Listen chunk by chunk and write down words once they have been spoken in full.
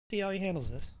See how he handles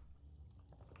this.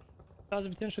 Has the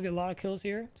potential to get a lot of kills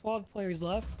here. 12 players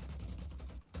left.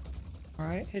 All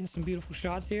right, hitting some beautiful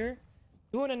shots here.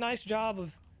 Doing a nice job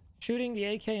of shooting the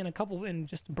AK in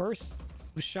just bursts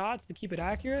of shots to keep it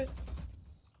accurate.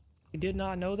 You did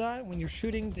not know that when you're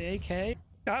shooting the AK.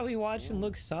 Guy we watching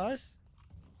looks sus.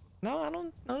 No, I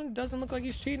don't. No, it doesn't look like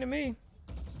he's cheating to me.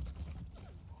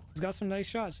 He's got some nice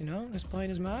shots, you know. Just playing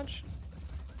his match.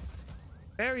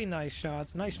 Very nice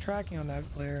shots. Nice tracking on that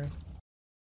player.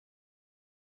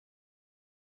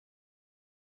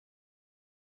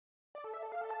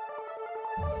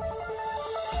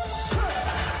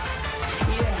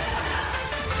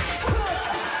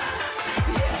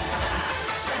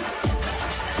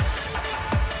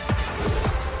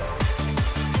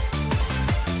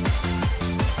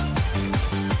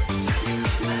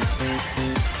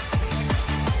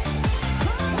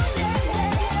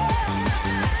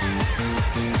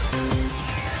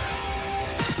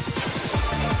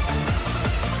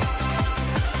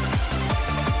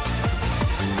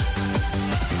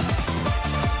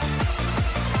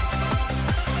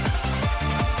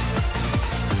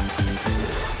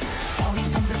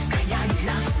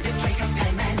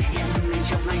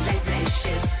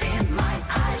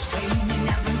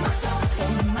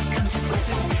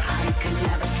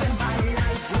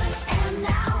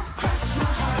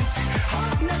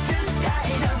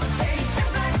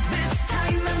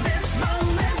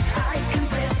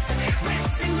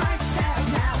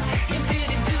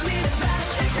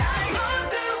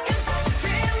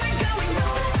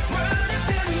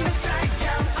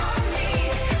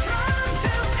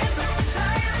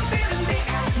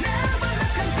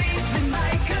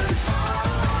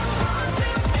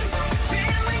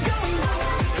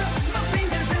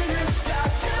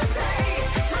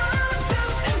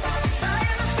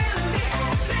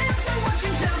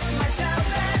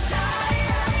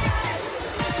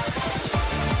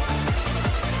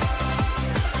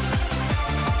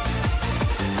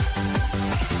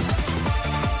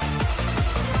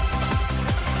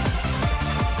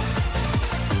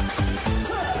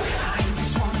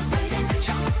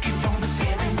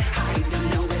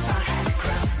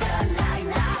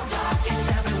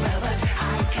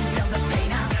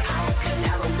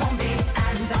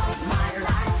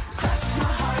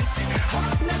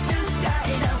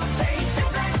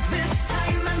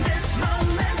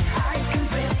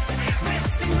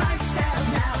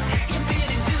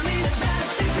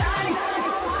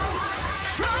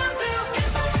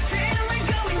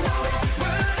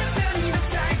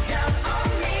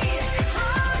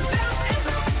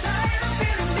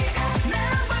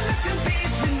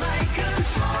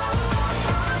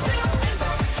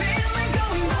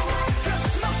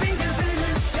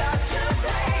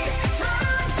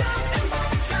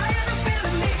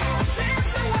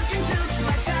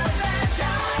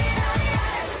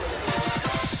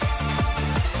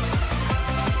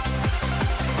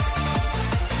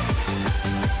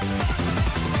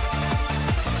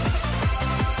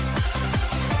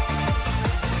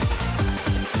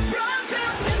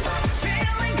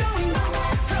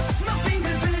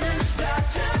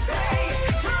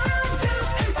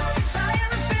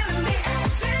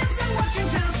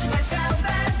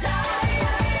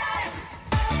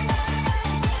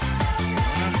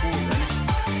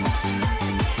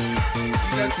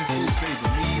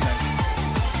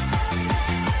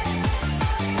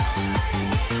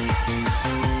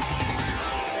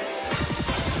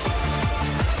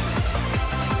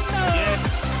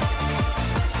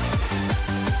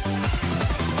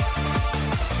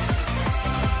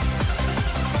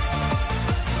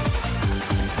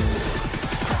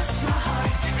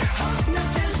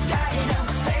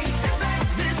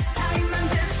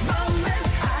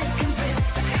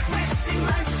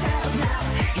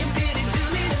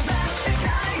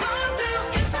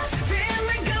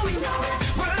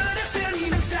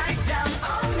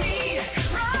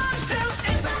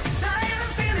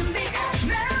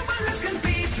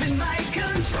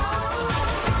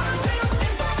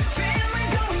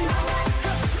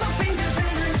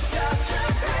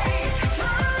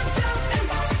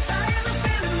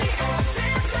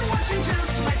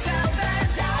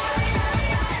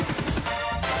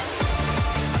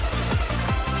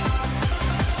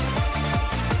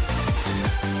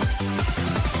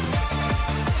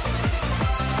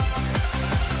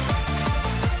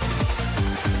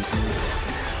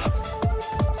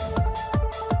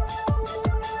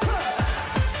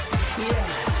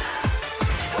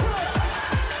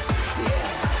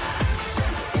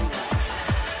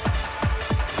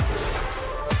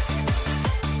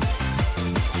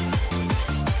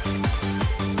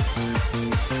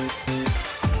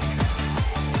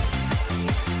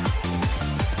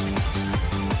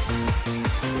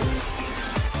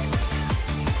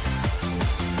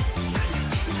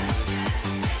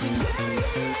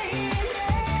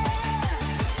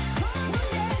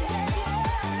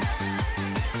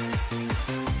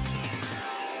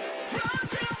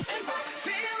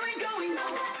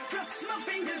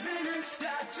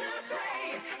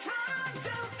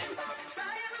 don't, in fact,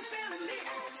 silence filling the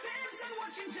air. Since I'm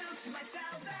watching just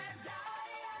myself and I